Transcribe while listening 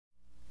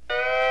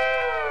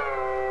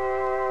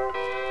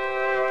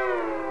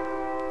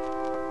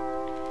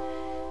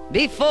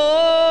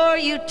Before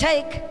you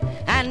take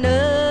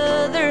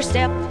another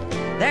step,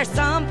 there's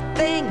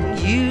something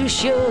you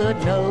should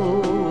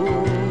know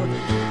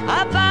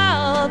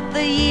about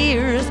the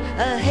years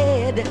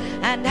ahead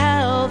and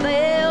how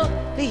they'll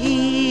be.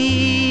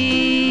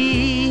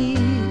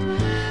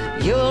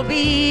 You'll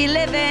be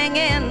living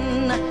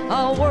in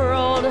a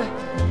world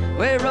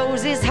where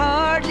roses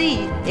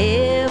hardly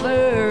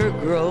ever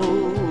grow,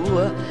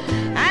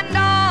 and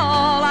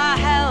all I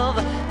have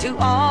to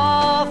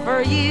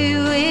offer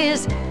you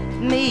is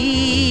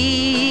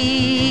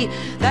me.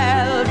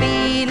 There'll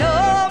be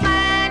no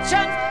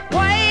mansions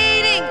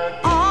waiting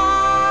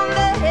on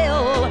the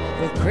hill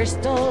with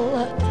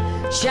crystal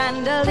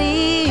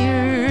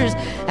chandeliers,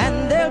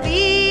 and there'll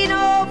be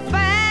no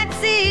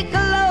fancy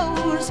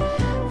clothes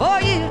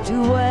for you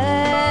to wear.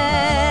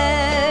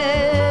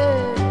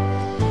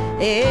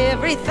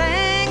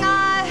 Everything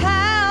I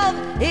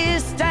have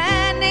is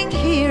standing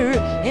here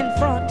in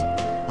front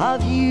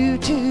of you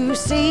to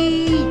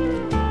see.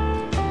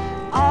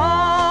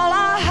 All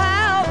I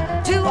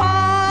have to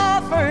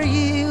offer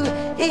you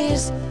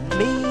is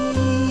me.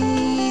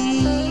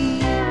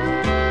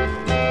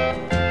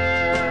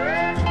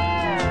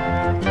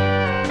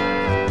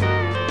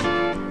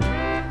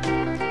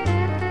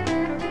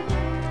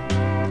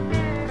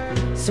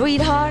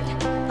 Sweetheart,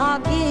 I'll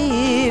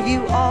give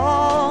you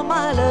all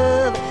my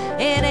love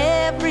in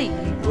every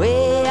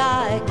way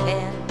I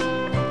can,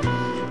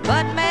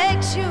 but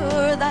make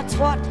sure that's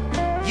what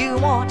you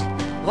want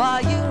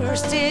while you're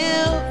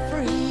still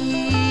free.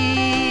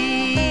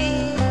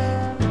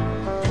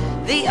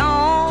 The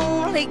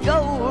only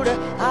gold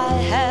I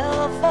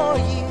have for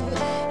you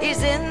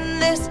is in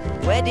this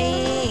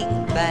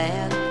wedding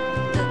band,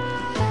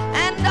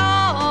 and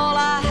all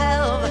I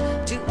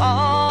have to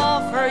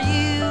offer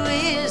you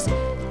is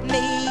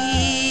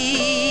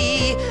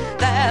me.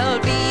 There'll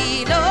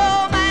be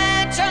no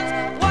mansions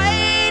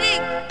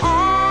waiting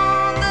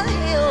on the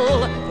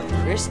hill with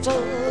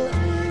crystal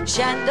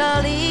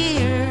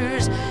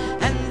chandeliers,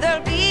 and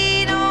there'll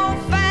be no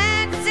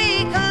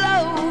fancy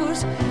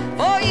clothes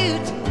for you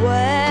to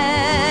wear.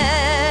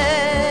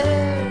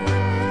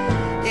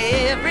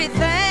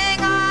 Everything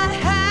I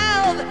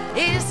have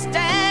is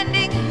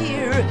standing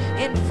here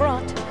in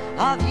front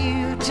of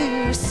you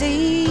to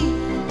see.